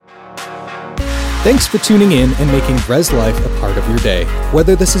Thanks for tuning in and making Res Life a part of your day.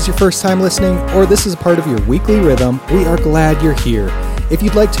 Whether this is your first time listening or this is a part of your weekly rhythm, we are glad you're here. If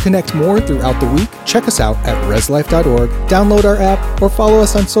you'd like to connect more throughout the week, check us out at reslife.org, download our app, or follow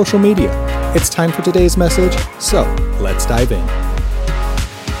us on social media. It's time for today's message, so let's dive in.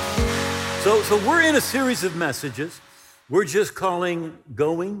 So we're in a series of messages we're just calling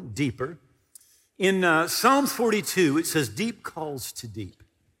Going Deeper. In Psalms 42, it says, deep calls to deep.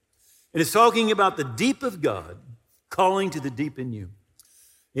 And it's talking about the deep of God calling to the deep in you.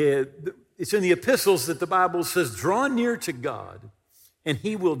 It's in the epistles that the Bible says, draw near to God, and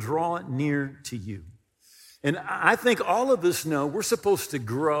he will draw near to you. And I think all of us know we're supposed to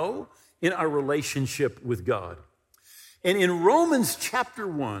grow in our relationship with God. And in Romans chapter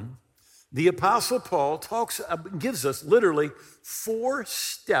 1, the Apostle Paul gives us literally 4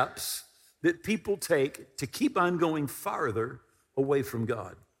 steps that people take to keep on going farther away from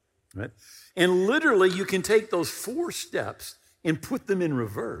God. Right? And literally, you can take those 4 steps and put them in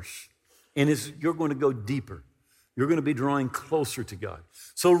reverse, and you're going to go deeper. You're going to be drawing closer to God.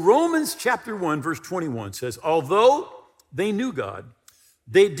 So Romans chapter 1, verse 21 says, although they knew God,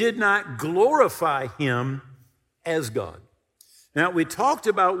 they did not glorify him as God. Now, we talked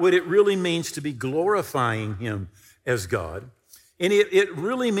about what it really means to be glorifying him as God, and it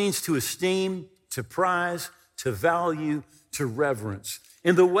really means to esteem, to prize, to value, to reverence.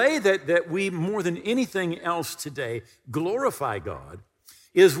 And the way that we, more than anything else today, glorify God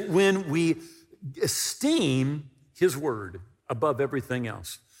is when we esteem his word above everything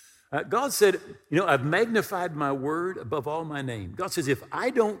else. God said, I've magnified my word above all my name. God says, if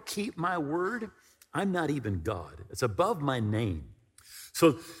I don't keep my word, I'm not even God. It's above my name.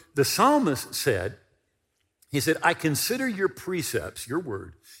 So the psalmist said, I consider your precepts, your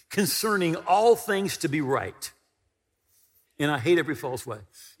word, concerning all things to be right. And I hate every false way.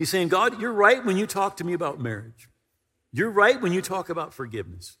 He's saying, God, you're right when you talk to me about marriage. You're right when you talk about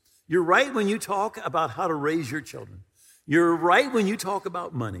forgiveness. You're right when you talk about how to raise your children. You're right when you talk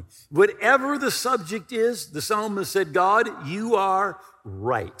about money. Whatever the subject is, the psalmist said, God, you are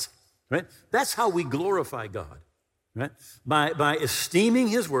right. Right? That's how we glorify God. Right? By esteeming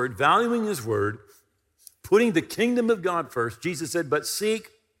his word, valuing his word, putting the kingdom of God first. Jesus said, but seek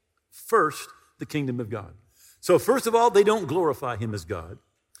first the kingdom of God. So first of all, they don't glorify him as God.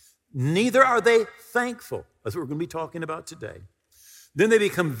 Neither are they thankful. That's what we're going to be talking about today. Then they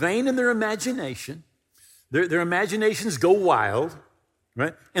become vain in their imagination. Their imaginations go wild,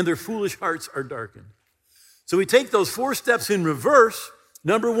 right? And their foolish hearts are darkened. So we take those 4 steps in reverse.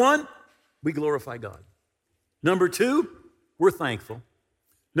 Number 1, we glorify God. Number 2, we're thankful.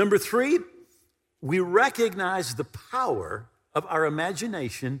 Number 3, we recognize the power of our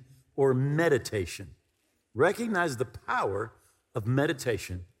imagination or meditation. Recognize the power of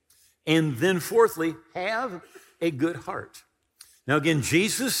meditation. And then fourthly, have a good heart. Now again,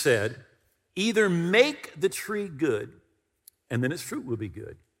 Jesus said, either make the tree good and then its fruit will be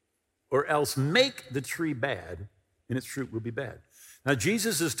good, or else make the tree bad and its fruit will be bad. Now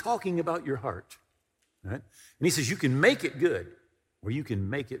Jesus is talking about your heart, right? And he says you can make it good or you can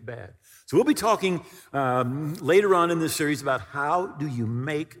make it bad. So we'll be talking later on in this series about how do you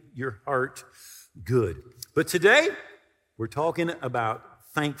make your heart good. But today, we're talking about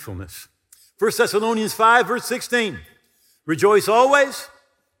thankfulness. 1 Thessalonians 5, verse 16. Rejoice always,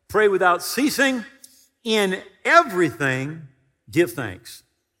 pray without ceasing, in everything give thanks.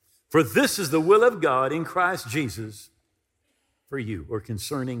 For this is the will of God in Christ Jesus for you, or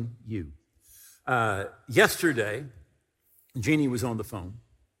concerning you. Yesterday, Jeannie was on the phone,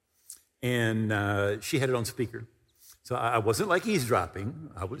 and she had it on speaker. So I wasn't like eavesdropping.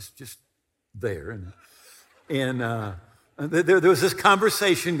 I was just there, and there was this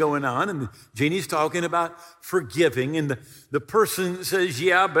conversation going on, and Jeannie's talking about forgiving, and the person says,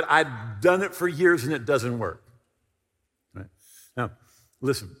 yeah, but I've done it for years and it doesn't work. Right? Now,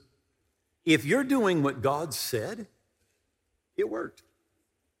 listen, if you're doing what God said, it worked.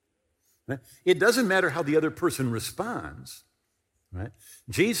 Right? It doesn't matter how the other person responds. Right?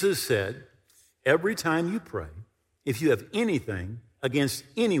 Jesus said, every time you pray, if you have anything against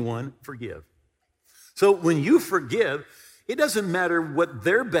anyone, forgive. So when you forgive, it doesn't matter what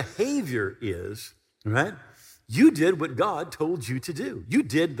their behavior is, right? You did what God told you to do. You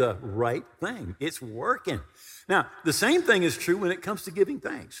did the right thing. It's working. Now, the same thing is true when it comes to giving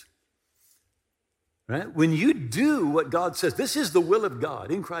thanks, right? When you do what God says, this is the will of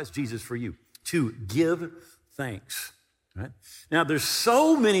God in Christ Jesus for you, to give thanks, right? Now, there's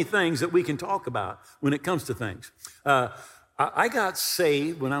so many things that we can talk about when it comes to thanks. I got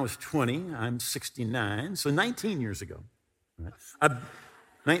saved when I was 20. I'm 69, so 19 years ago.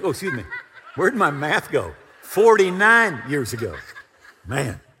 Right? Excuse me. Where'd my math go? 49 years ago.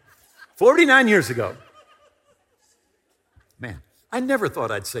 Man, 49 years ago. Man, I never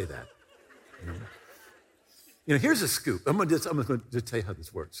thought I'd say that. Here's a scoop. I'm going to just tell you how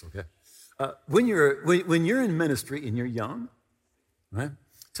this works, okay? When you're in ministry and you're young, right?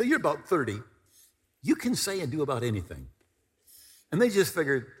 So you're about 30, you can say and do about anything. And they just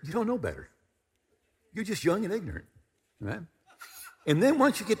figured, you don't know better. You're just young and ignorant, right? And then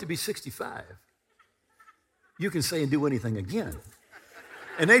once you get to be 65, you can say and do anything again.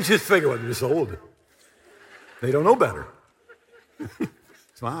 And they just figure, well, they're just old. They don't know better.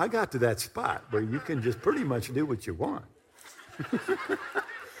 So I got to that spot where you can just pretty much do what you want.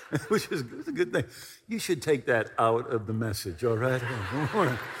 Which is a good thing. You should take that out of the message, all right?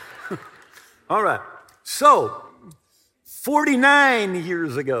 All right. So, 49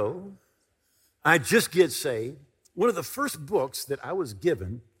 years ago, I just get saved. One of the first books that I was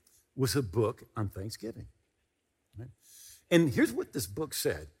given was a book on Thanksgiving. Right? And here's what this book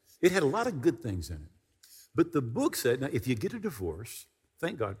said. It had a lot of good things in it. But the book said, now, if you get a divorce,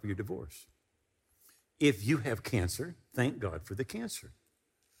 thank God for your divorce. If you have cancer, thank God for the cancer.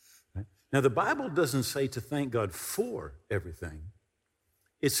 Right? Now, the Bible doesn't say to thank God for everything.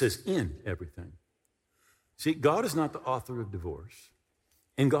 It says in everything. See, God is not the author of divorce,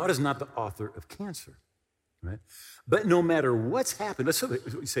 and God is not the author of cancer. Right? But no matter what's happened, let's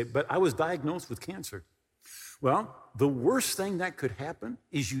say, but I was diagnosed with cancer. Well, the worst thing that could happen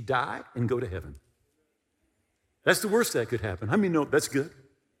is you die and go to heaven. That's the worst that could happen. How many know that's good?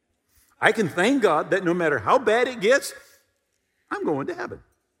 I can thank God that no matter how bad it gets, I'm going to heaven.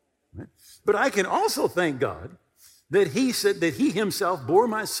 Right? But I can also thank God that he said that he himself bore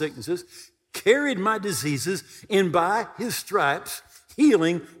my sicknesses, carried my diseases, and by his stripes,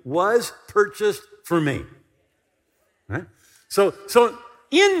 healing was purchased for me. Right? So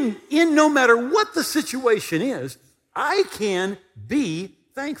in no matter what the situation is, I can be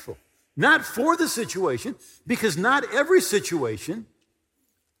thankful. Not for the situation, because not every situation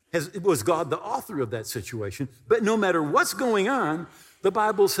was God the author of that situation. But no matter what's going on, the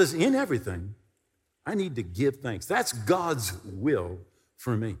Bible says in everything, I need to give thanks. That's God's will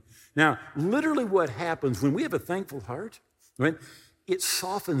for me. Now, literally what happens when we have a thankful heart, right? It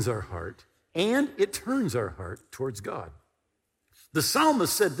softens our heart and it turns our heart towards God. The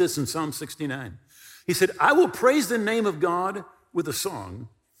psalmist said this in Psalm 69. He said, I will praise the name of God with a song,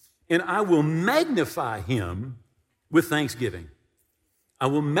 and I will magnify him with thanksgiving. I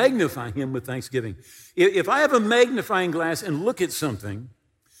will magnify him with thanksgiving. If I have a magnifying glass and look at something,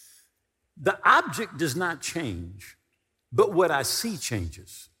 the object does not change, but what I see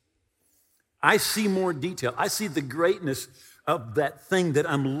changes. I see more detail. I see the greatness of that thing that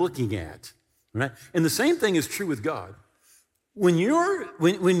I'm looking at. Right? And the same thing is true with God. When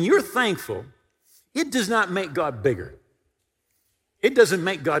you're thankful, it does not make God bigger. It doesn't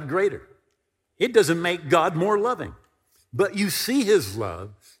make God greater. It doesn't make God more loving. But you see his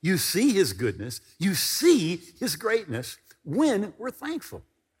love, you see his goodness, you see his greatness when we're thankful.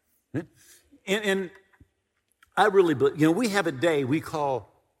 Right? And I really believe, we have a day we call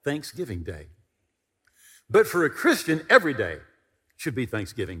Thanksgiving Day. But for a Christian, every day should be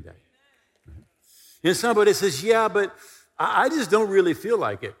Thanksgiving Day. Right? And somebody says, yeah, but I just don't really feel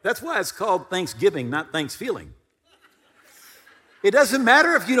like it. That's why it's called Thanksgiving, not thanks feeling. It doesn't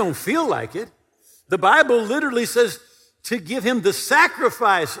matter if you don't feel like it. The Bible literally says to give him the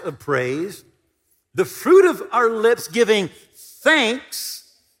sacrifice of praise, the fruit of our lips giving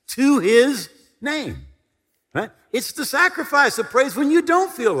thanks to his name. Right? It's the sacrifice of praise when you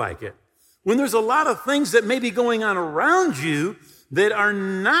don't feel like it. When there's a lot of things that may be going on around you that are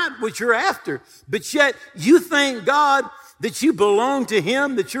not what you're after, but yet you thank God that you belong to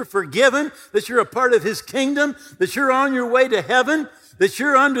him, that you're forgiven, that you're a part of his kingdom, that you're on your way to heaven, that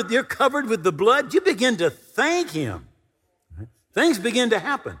you're covered with the blood. You begin to thank him. Right? Things begin to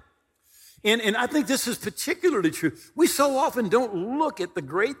happen. And I think this is particularly true. We so often don't look at the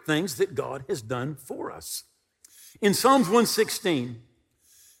great things that God has done for us. In Psalms 116,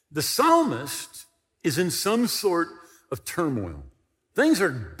 the psalmist is in some sort of turmoil. Things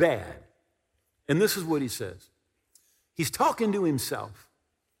are bad. And this is what he says. He's talking to himself,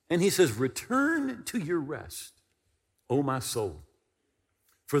 and he says, return to your rest, O my soul,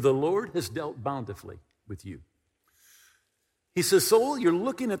 for the Lord has dealt bountifully with you. He says, soul, you're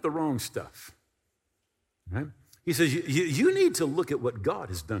looking at the wrong stuff. Right? He says, you need to look at what God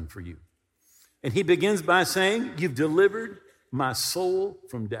has done for you. And he begins by saying, you've delivered my soul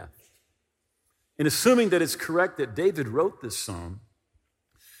from death. And assuming that it's correct that David wrote this psalm,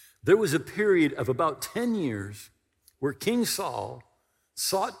 there was a period of about 10 years where King Saul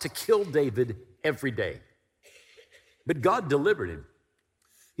sought to kill David every day. But God delivered him.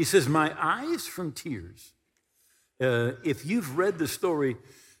 He says, my eyes from tears. If you've read the story,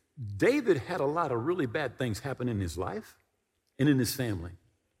 David had a lot of really bad things happen in his life and in his family,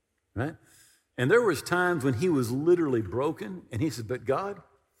 right? And there was times when he was literally broken, and he said, but God,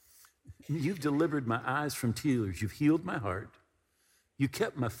 you've delivered my eyes from tears. You've healed my heart. You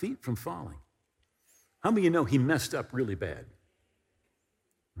kept my feet from falling. How many of you know he messed up really bad,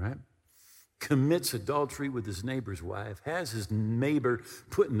 right? Commits adultery with his neighbor's wife, has his neighbor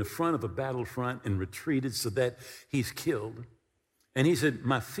put in the front of a battlefront and retreated so that he's killed. And he said,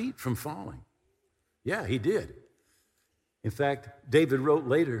 my feet from falling. Yeah, he did. In fact, David wrote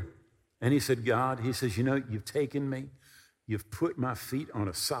later, and he said, God, he says, you know, you've taken me, you've put my feet on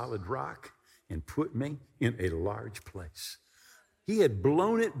a solid rock and put me in a large place. He had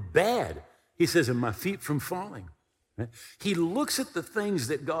blown it bad. He says, and my feet from falling. He looks at the things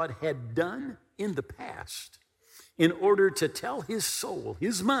that God had done in the past in order to tell his soul,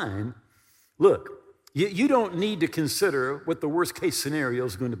 his mind, look, you don't need to consider what the worst case scenario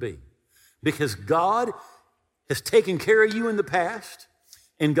is going to be, because God has taken care of you in the past,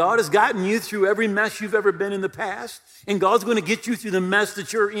 and God has gotten you through every mess you've ever been in the past, and God's going to get you through the mess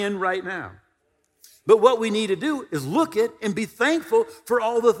that you're in right now. But what we need to do is look at and be thankful for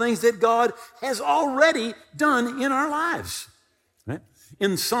all the things that God has already done in our lives. Right?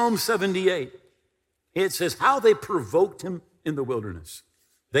 In Psalm 78, it says how they provoked him in the wilderness.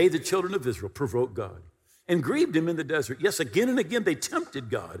 They, the children of Israel, provoked God and grieved him in the desert. Yes, again and again they tempted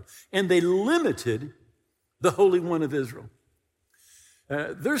God, and they limited the Holy One of Israel.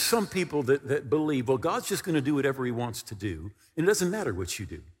 There's some people that believe, well, God's just going to do whatever he wants to do, and it doesn't matter what you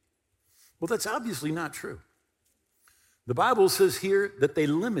do. Well, that's obviously not true. The Bible says here that they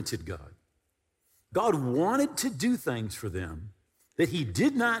limited God. God wanted to do things for them that he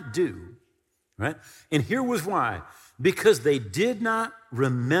did not do, right? And here was why. Because they did not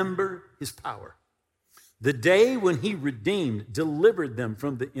remember his power. The day when he redeemed, delivered them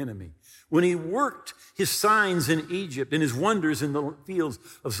from the enemy. When he worked his signs in Egypt and his wonders in the fields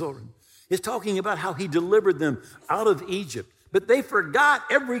of Zoran. It's talking about how he delivered them out of Egypt. But they forgot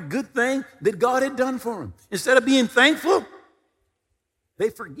every good thing that God had done for them. Instead of being thankful, they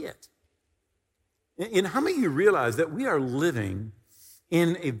forget. And how many of you realize that we are living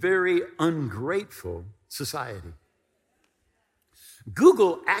in a very ungrateful society?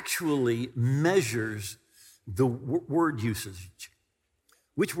 Google actually measures the word usage.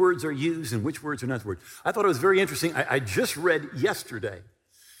 Which words are used and which words are not words. I thought it was very interesting. I just read yesterday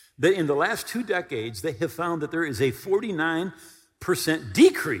that in the last 2 decades, they have found that there is a 49%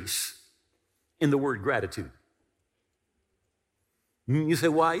 decrease in the word gratitude. You say,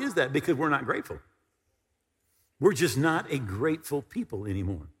 why is that? Because we're not grateful. We're just not a grateful people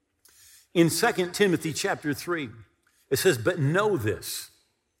anymore. In 2 Timothy chapter 3, it says, but know this,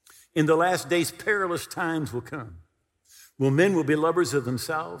 in the last days perilous times will come. Well, men will be lovers of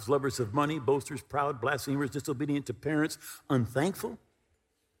themselves, lovers of money, boasters, proud, blasphemers, disobedient to parents, unthankful,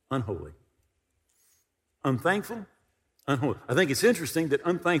 unholy. Unthankful, unholy. I think it's interesting that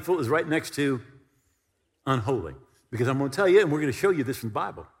unthankful is right next to unholy, because I'm going to tell you, and we're going to show you this from the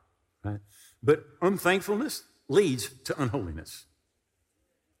Bible, right? But unthankfulness leads to unholiness.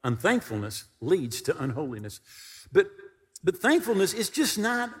 Unthankfulness leads to unholiness. But thankfulness is just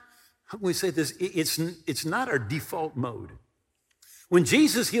not, how can we say this? It's not our default mode. When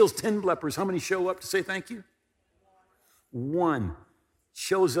Jesus heals 10 lepers, how many show up to say thank you? 1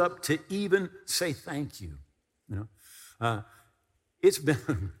 shows up to even say thank you. You know, it's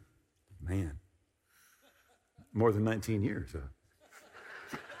been, man, more than 19 years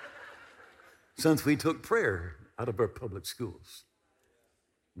since we took prayer out of our public schools.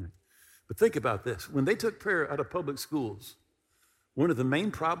 But think about this. When they took prayer out of public schools, one of the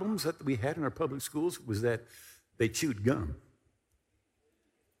main problems that we had in our public schools was that they chewed gum.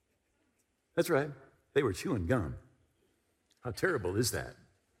 That's right. They were chewing gum. How terrible is that?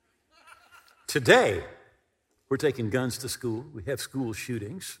 Today, we're taking guns to school. We have school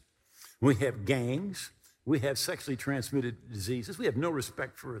shootings. We have gangs. We have sexually transmitted diseases. We have no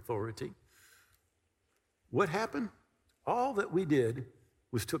respect for authority. What happened? All that we did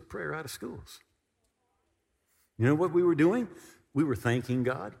was took prayer out of schools. You know what we were doing? We were thanking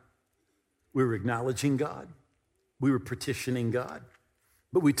God. We were acknowledging God. We were petitioning God.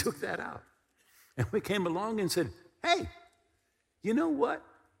 But we took that out. And we came along and said, hey, you know what?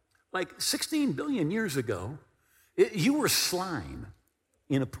 Like 16 billion years ago, you were slime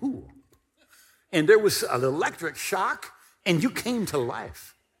in a pool. And there was an electric shock, and you came to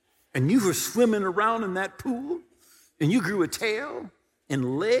life. And you were swimming around in that pool, and you grew a tail,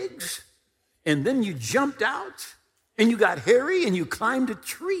 and legs, and then you jumped out and you got hairy and you climbed a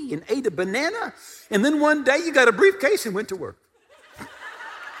tree and ate a banana, and then one day you got a briefcase and went to work.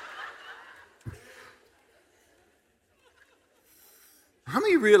 How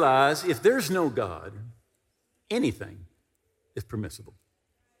many realize if there's no God, anything is permissible?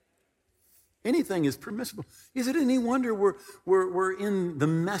 Anything is permissible. Is it any wonder we're in the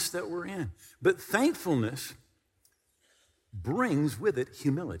mess that we're in? But thankfulness brings with it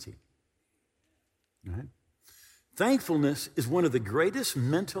humility. Right? Thankfulness is one of the greatest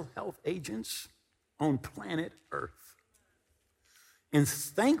mental health agents on planet Earth. And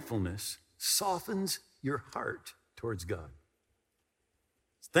thankfulness softens your heart towards God.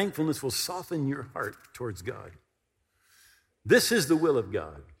 Thankfulness will soften your heart towards God. This is the will of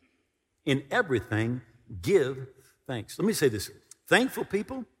God. In everything, give thanks. Let me say this. Thankful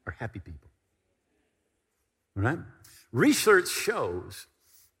people are happy people. All right? Research shows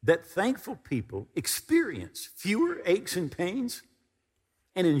that thankful people experience fewer aches and pains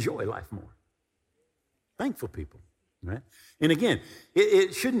and enjoy life more. Thankful people, right? And again,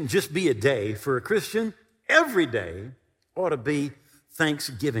 it shouldn't just be a day for a Christian. Every day ought to be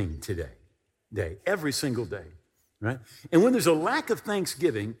Thanksgiving day, every single day, right? And when there's a lack of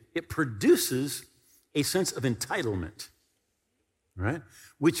thanksgiving, it produces a sense of entitlement, right?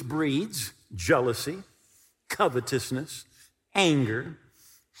 Which breeds jealousy, covetousness, anger,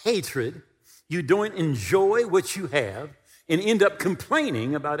 hatred. You don't enjoy what you have and end up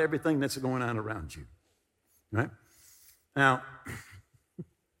complaining about everything that's going on around you, right? Now,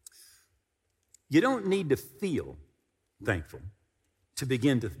 you don't need to feel thankful to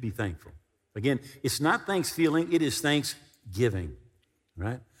begin to be thankful. Again, it's not thanks feeling, it is thanksgiving,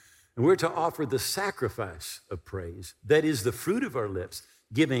 right? And we're to offer the sacrifice of praise, that is the fruit of our lips,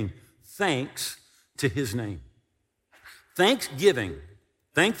 giving thanks to his name. Thanksgiving,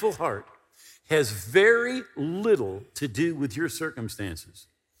 thankful heart, has very little to do with your circumstances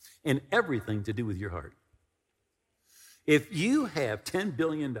and everything to do with your heart. If you have $10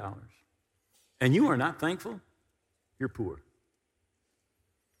 billion and you are not thankful, you're poor.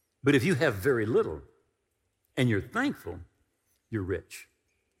 But if you have very little and you're thankful, you're rich.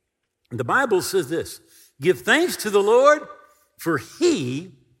 And the Bible says this, give thanks to the Lord, for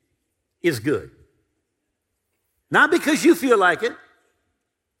he is good. Not because you feel like it,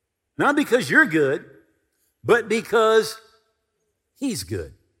 not because you're good, but because he's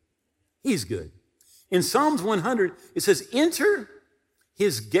good. He's good. In Psalms 100, it says, enter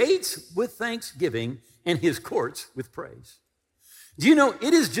his gates with thanksgiving and his courts with praise. Do you know,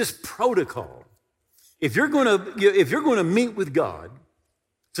 it is just protocol. If you're going to meet with God,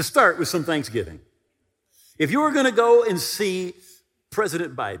 to start with some thanksgiving. If you were going to go and see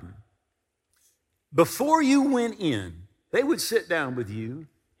President Biden, before you went in, they would sit down with you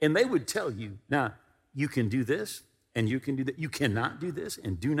and they would tell you, now, you can do this and you can do that. You cannot do this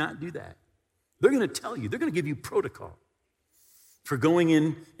and do not do that. They're going to tell you, they're going to give you protocol for going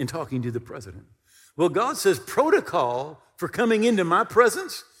in and talking to the president. Well, God says protocol for coming into my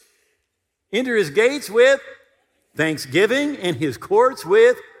presence, enter his gates with thanksgiving and his courts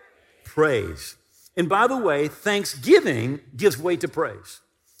with praise. And by the way, thanksgiving gives way to praise.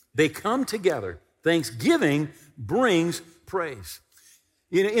 They come together. Thanksgiving brings praise.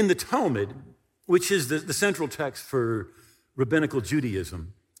 In the Talmud, which is the central text for rabbinical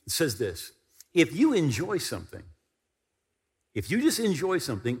Judaism, it says this, if you enjoy something, if you just enjoy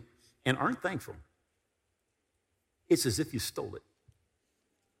something and aren't thankful, it's as if you stole it.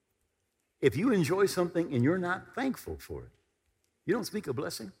 If you enjoy something and you're not thankful for it, you don't speak a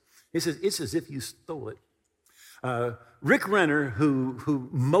blessing. It says it's as if you stole it. Rick Renner, who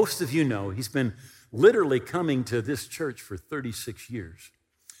most of you know, he's been literally coming to this church for 36 years.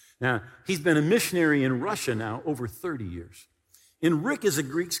 Now, he's been a missionary in Russia now over 30 years. And Rick is a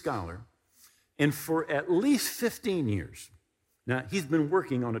Greek scholar, and for at least 15 years, now he's been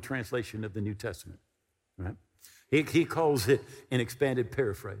working on a translation of the New Testament, right? He calls it an expanded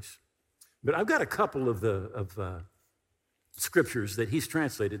paraphrase. But I've got a couple of scriptures that he's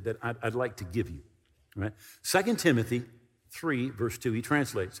translated that I'd like to give you. Right? 2 Timothy 3, verse 2, he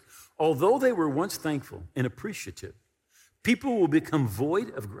translates, although they were once thankful and appreciative, people will become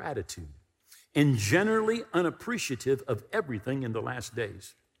void of gratitude and generally unappreciative of everything in the last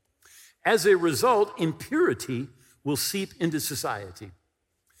days. As a result, impurity will seep into society.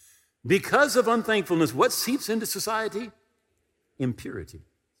 Because of unthankfulness, what seeps into society? Impurity.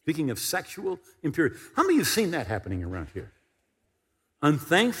 Speaking of sexual impurity. How many of you have seen that happening around here?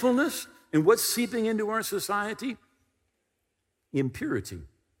 Unthankfulness, and what's seeping into our society? Impurity.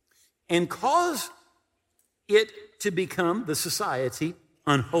 And cause it to become the society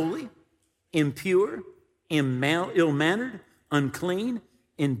unholy, impure, ill-mannered, unclean,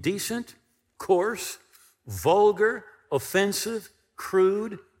 indecent, coarse, vulgar, offensive,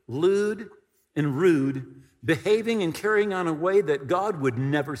 crude, lewd, and rude, behaving and carrying on a way that God would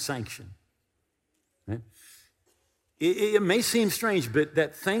never sanction. Right? It may seem strange, but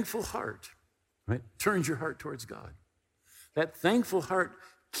that thankful heart, right, turns your heart towards God. That thankful heart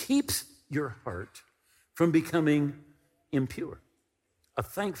keeps your heart from becoming impure. A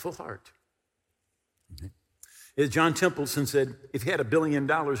thankful heart. Okay. As John Templeton said, if you had $1 billion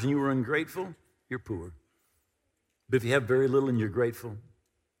and you were ungrateful, you're poor. But if you have very little and you're grateful,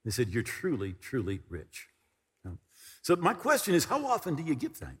 they said, you're truly, truly rich. So my question is, how often do you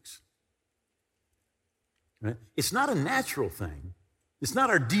give thanks? Right? It's not a natural thing. It's not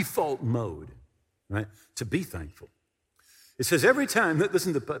our default mode, right, to be thankful. It says every time,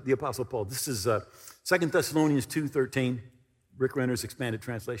 listen to the Apostle Paul. This is 2 Thessalonians 2:13, Rick Renner's expanded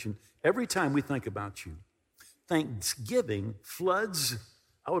translation. Every time we think about you, thanksgiving floods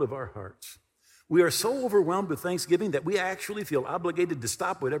out of our hearts. We are so overwhelmed with thanksgiving that we actually feel obligated to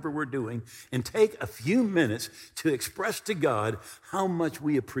stop whatever we're doing and take a few minutes to express to God how much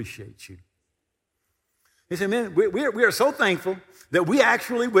we appreciate you. He said, man, we are so thankful that we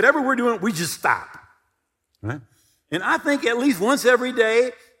actually, whatever we're doing, we just stop. Right? And I think at least once every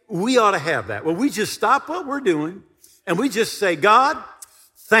day, we ought to have that. Well, we just stop what we're doing and we just say, God,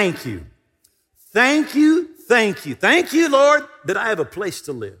 thank you. Thank you, thank you. Thank you, Lord, that I have a place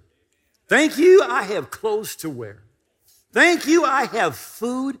to live. Thank you, I have clothes to wear. Thank you, I have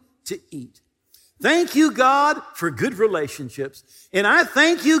food to eat. Thank you, God, for good relationships. And I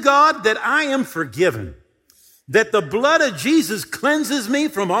thank you, God, that I am forgiven, that the blood of Jesus cleanses me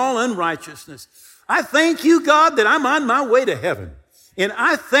from all unrighteousness. I thank you, God, that I'm on my way to heaven. And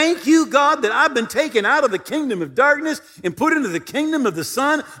I thank you, God, that I've been taken out of the kingdom of darkness and put into the kingdom of the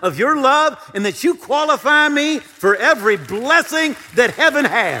Son of your love, and that you qualify me for every blessing that heaven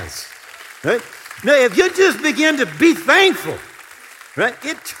has. Right? Now, if you just begin to be thankful, right,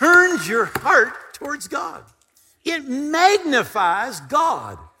 it turns your heart towards God. It magnifies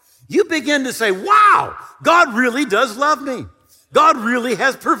God. You begin to say, wow, God really does love me. God really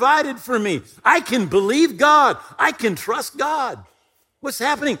has provided for me. I can believe God. I can trust God. What's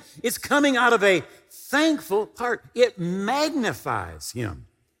happening? It's coming out of a thankful heart. It magnifies him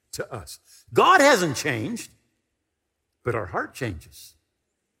to us. God hasn't changed, but our heart changes.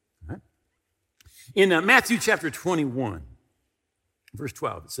 Right? In Matthew chapter 21, verse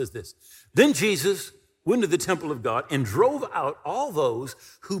 12, it says this, then Jesus went to the temple of God and drove out all those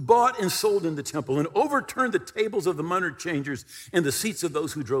who bought and sold in the temple and overturned the tables of the money changers and the seats of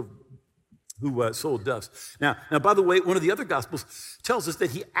those who sold doves. Now, by the way, one of the other gospels tells us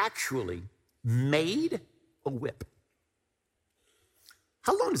that he actually made a whip.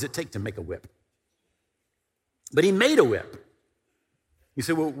 How long does it take to make a whip? But he made a whip. You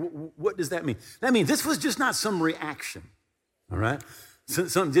say, well, what does that mean? That means this was just not some reaction, all right?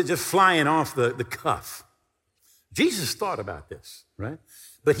 Something just flying off the cuff. Jesus thought about this, right?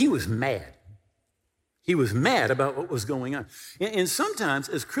 But he was mad. He was mad about what was going on. And sometimes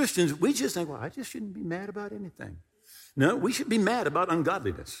as Christians, we just think, well, I just shouldn't be mad about anything. No, we should be mad about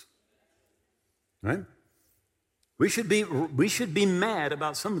ungodliness, right? We should be mad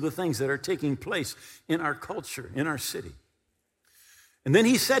about some of the things that are taking place in our culture, in our city. And then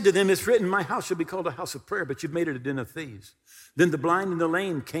he said to them, it's written, my house shall be called a house of prayer, but you've made it a den of thieves. Then the blind and the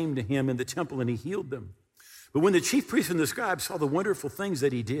lame came to him in the temple, and he healed them. But when the chief priests and the scribes saw the wonderful things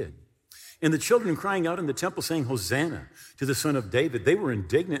that he did, and the children crying out in the temple saying, Hosanna to the Son of David, they were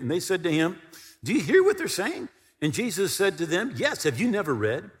indignant, and they said to him, do you hear what they're saying? And Jesus said to them, yes, have you never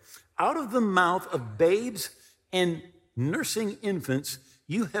read? Out of the mouth of babes and nursing infants,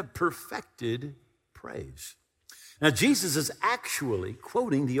 you have perfected praise. Now, Jesus is actually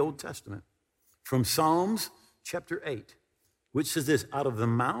quoting the Old Testament from Psalms chapter 8, which says this, out of the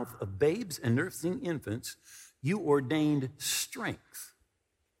mouth of babes and nursing infants, you ordained strength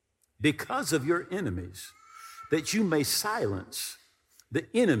because of your enemies, that you may silence the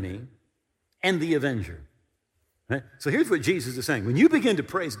enemy and the avenger. Right? So here's what Jesus is saying. When you begin to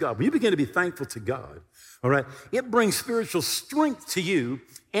praise God, when you begin to be thankful to God, all right, it brings spiritual strength to you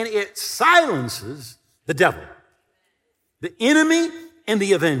and it silences the devil, the enemy and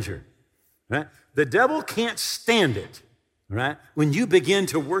the avenger. Right? The devil can't stand it, right? When you begin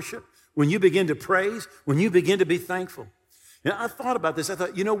to worship, when you begin to praise, when you begin to be thankful. Now, I thought about this. I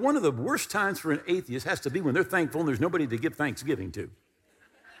thought, one of the worst times for an atheist has to be when they're thankful and there's nobody to give thanksgiving to.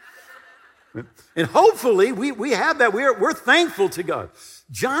 And hopefully we have that. We're thankful to God.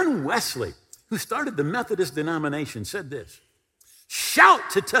 John Wesley, who started the Methodist denomination, said this: shout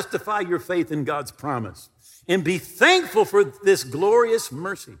to testify your faith in God's promise and be thankful for this glorious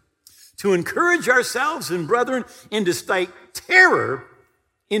mercy, to encourage ourselves and brethren and to strike terror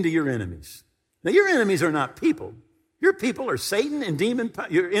into your enemies. Now, your enemies are not people. Your people are Satan and demon.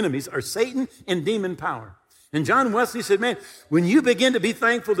 Your enemies are Satan and demon power. And John Wesley said, man, when you begin to be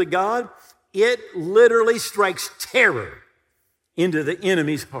thankful to God, it literally strikes terror into the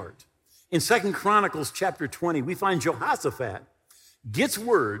enemy's heart. In 2 Chronicles chapter 20, we find Jehoshaphat gets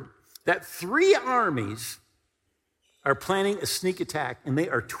word that 3 armies are planning a sneak attack, and they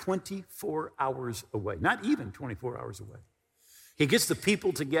are 24 hours away, not even 24 hours away. He gets the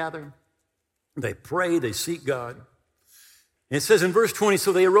people together. They pray, they seek God. And it says in verse 20,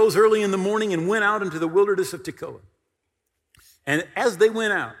 so they arose early in the morning and went out into the wilderness of Tekoa. And as they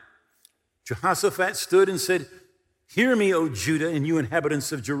went out, Jehoshaphat stood and said, hear me, O Judah, and you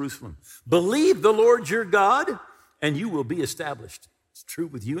inhabitants of Jerusalem. Believe the Lord your God, and you will be established. It's true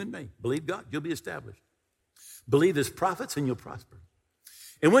with you and me. Believe God, you'll be established. Believe his prophets, and you'll prosper.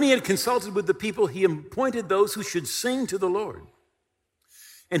 And when he had consulted with the people, he appointed those who should sing to the Lord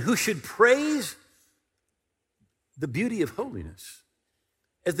and who should praise the beauty of holiness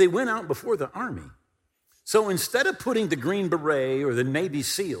as they went out before the army. So instead of putting the Green Beret or the Navy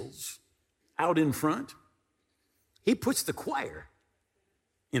SEALs out in front, he puts the choir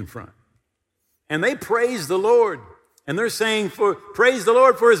in front. And they praise the Lord. And they're saying, praise the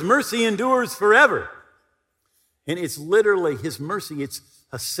Lord, for his mercy endures forever. And it's literally his mercy. It's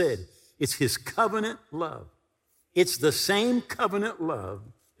Hesed. It's his covenant love. It's the same covenant love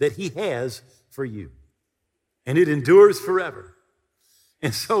that he has for you. And it endures forever.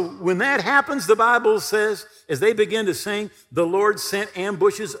 And so when that happens, the Bible says, as they begin to sing, the Lord sent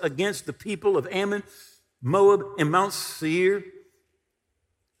ambushes against the people of Ammon, Moab, and Mount Seir,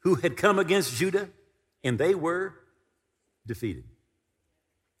 who had come against Judah, and they were defeated.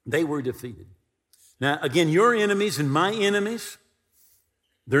 They were defeated. Now, again, your enemies and my enemies,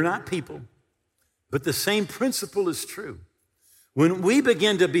 they're not people, but the same principle is true. When we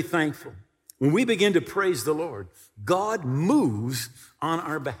begin to be thankful, when we begin to praise the Lord, God moves on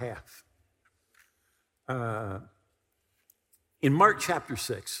our behalf. In Mark chapter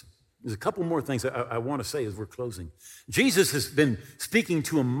 6, there's a couple more things I want to say as we're closing. Jesus has been speaking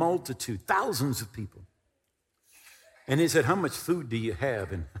to a multitude, thousands of people. And he said, how much food do you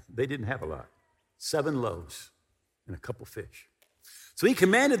have? And they didn't have a lot. 7 loaves and a couple fish. So he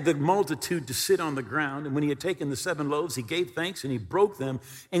commanded the multitude to sit on the ground. And when he had taken the 7 loaves, he gave thanks and he broke them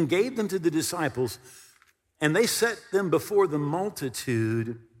and gave them to the disciples. And they set them before the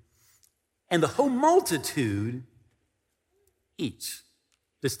multitude. And the whole multitude eats.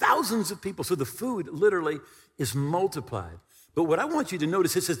 There's thousands of people. So the food literally is multiplied. But what I want you to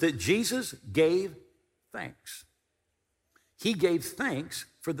notice, it says that Jesus gave thanks. He gave thanks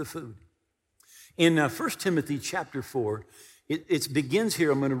for the food. In 1 Timothy chapter 4, it begins here,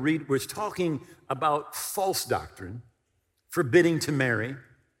 I'm going to read, where it's talking about false doctrine, forbidding to marry,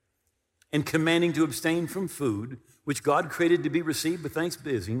 and commanding to abstain from food, which God created to be received with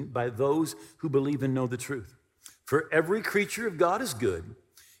thanksgiving by those who believe and know the truth. For every creature of God is good,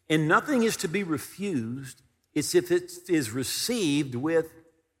 and nothing is to be refused, it's if it is received with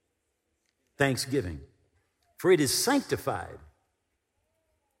thanksgiving, for it is sanctified.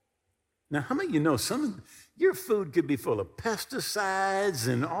 Now, how many of you know your food could be full of pesticides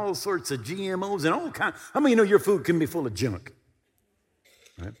and all sorts of GMOs and all kinds? How many of you know your food can be full of junk?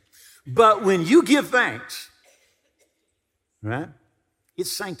 Right? But when you give thanks, right,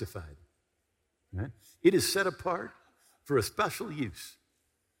 it's sanctified. Right? It is set apart for a special use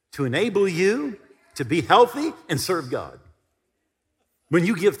to enable you to be healthy and serve God. When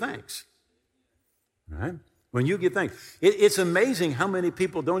you give thanks, right? When you give thanks. It's amazing how many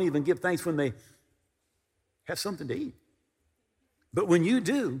people don't even give thanks when they have something to eat. But when you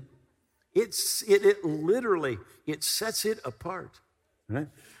do, it literally sets it apart, right?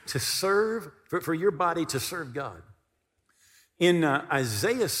 To serve, for your body to serve God. In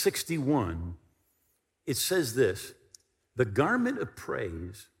Isaiah 61, it says this: the garment of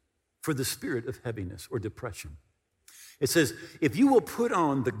praise for the spirit of heaviness or depression. It says, if you will put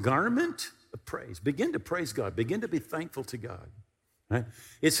on the garment of praise, begin to praise God, begin to be thankful to God. Right?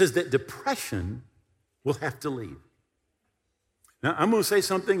 It says that depression will have to leave. Now, I'm going to say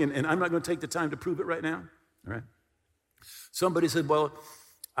something, and I'm not going to take the time to prove it right now. All right? Somebody said, well,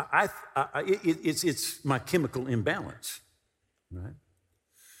 it's my chemical imbalance. Right?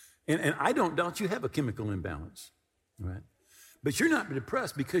 And I don't doubt you have a chemical imbalance. Right? But you're not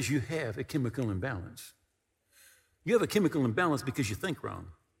depressed because you have a chemical imbalance. You have a chemical imbalance because you think wrong.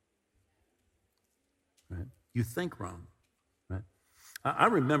 right? You think wrong, right? I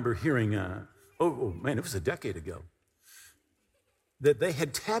remember hearing, man, it was a decade ago, that they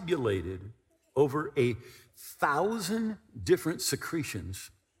had tabulated over 1,000 different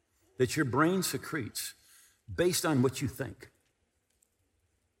secretions that your brain secretes based on what you think.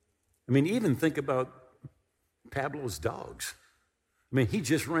 I mean, even think about Pablo's dogs. I mean, he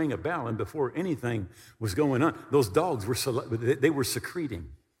just rang a bell, and before anything was going on, those dogs were secreting,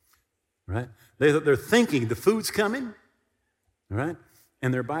 right? They're thinking the food's coming, right?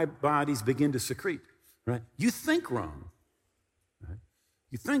 And their bodies begin to secrete, right? You think wrong, right?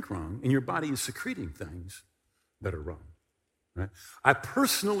 You think wrong, and your body is secreting things that are wrong, right? I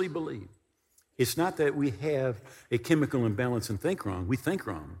personally believe it's not that we have a chemical imbalance and think wrong. We think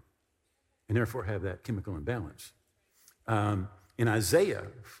wrong, and therefore have that chemical imbalance. In Isaiah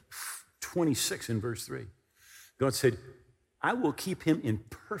 26 in verse 3, God said, I will keep him in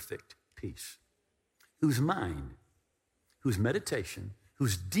perfect peace, whose mind, whose meditation,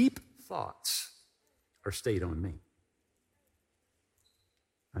 whose deep thoughts are stayed on me.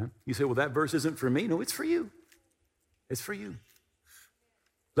 Right? You say, well, that verse isn't for me. No, it's for you. It's for you.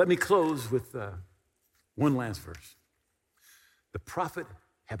 Let me close with one last verse. The prophet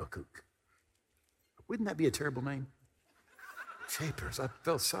Habakkuk. Wouldn't that be a terrible name? Shapers, I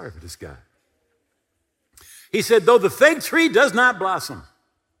felt sorry for this guy. He said, though the fig tree does not blossom,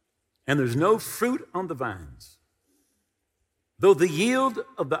 and there's no fruit on the vines, though the yield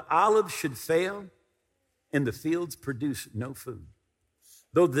of the olive should fail, and the fields produce no food,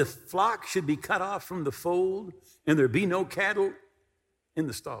 though the flock should be cut off from the fold, and there be no cattle in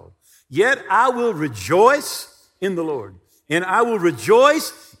the stall, yet I will rejoice in the Lord, and I will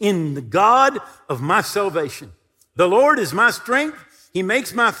rejoice in the God of my salvation. The Lord is my strength. He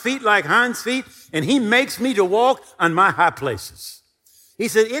makes my feet like hinds feet, and he makes me to walk on my high places. He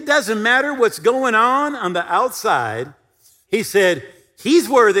said, it doesn't matter what's going on the outside. He said, he's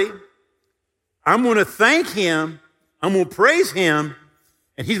worthy. I'm going to thank him. I'm going to praise him,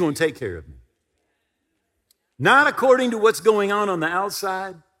 and he's going to take care of me. Not according to what's going on the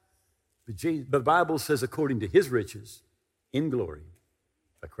outside, but the Bible says according to his riches in glory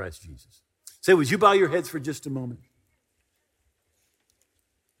by Christ Jesus. Say, would you bow your heads for just a moment?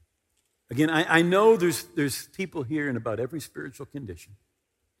 Again, I know there's people here in about every spiritual condition.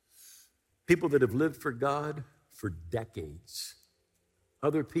 People that have lived for God for decades.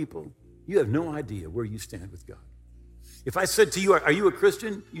 Other people, you have no idea where you stand with God. If I said to you, are you a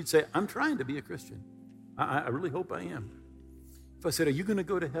Christian? You'd say, I'm trying to be a Christian. I really hope I am. If I said, are you going to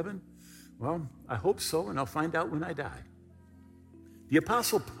go to heaven? Well, I hope so, and I'll find out when I die. The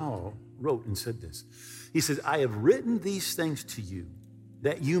Apostle Paul wrote and said this. He says, I have written these things to you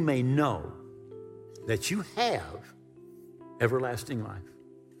that you may know that you have everlasting life.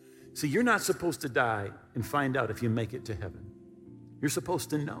 See, you're not supposed to die and find out if you make it to heaven. You're supposed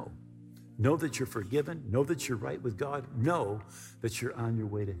to know. Know that you're forgiven. Know that you're right with God. Know that you're on your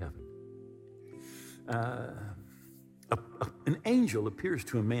way to heaven. An angel appears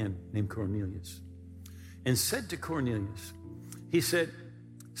to a man named Cornelius and said to Cornelius, he said,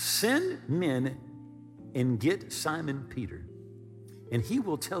 send men and get Simon Peter, and he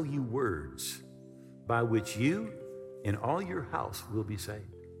will tell you words by which you and all your house will be saved.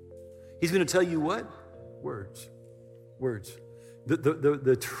 He's going to tell you what? Words. Words.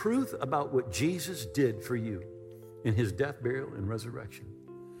 The truth about what Jesus did for you in his death, burial, and resurrection.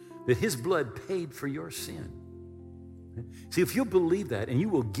 That his blood paid for your sin. See, if you'll believe that and you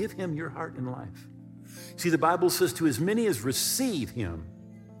will give him your heart and life. See, the Bible says to as many as receive him,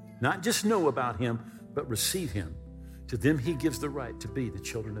 not just know about him, but receive him. To them he gives the right to be the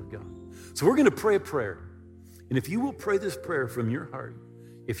children of God. So we're going to pray a prayer. And if you will pray this prayer from your heart,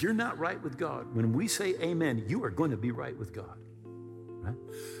 if you're not right with God, when we say amen, you are going to be right with God. Right?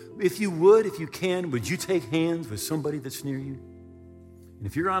 If you can, would you take hands with somebody that's near you? And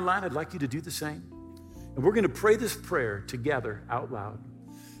if you're online, I'd like you to do the same. And we're going to pray this prayer together out loud.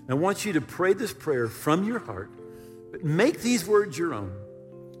 And I want you to pray this prayer from your heart, but make these words your own.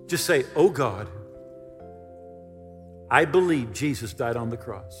 Just say, oh God, I believe Jesus died on the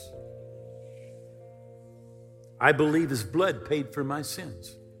cross. I believe his blood paid for my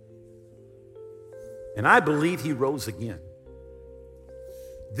sins. And I believe he rose again,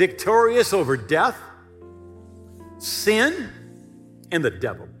 victorious over death, sin, and the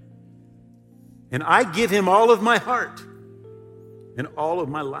devil. And I give him all of my heart and all of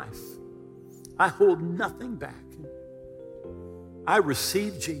my life. I hold nothing back. I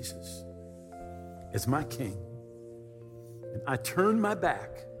receive Jesus as my King. And I turn my back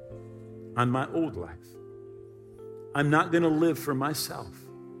on my old life. I'm not going to live for myself.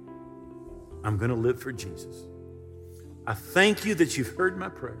 I'm going to live for Jesus. I thank you that you've heard my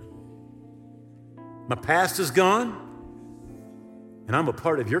prayer. My past is gone, and I'm a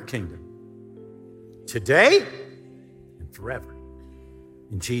part of your kingdom today and forever.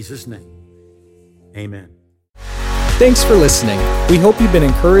 In Jesus' name, amen. Thanks for listening. We hope you've been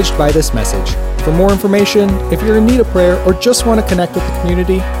encouraged by this message. For more information, if you're in need of prayer or just want to connect with the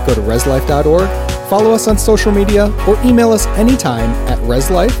community, go to reslife.org, follow us on social media, or email us anytime at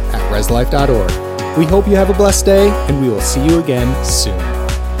reslife@reslife.org. We hope you have a blessed day, and we will see you again soon.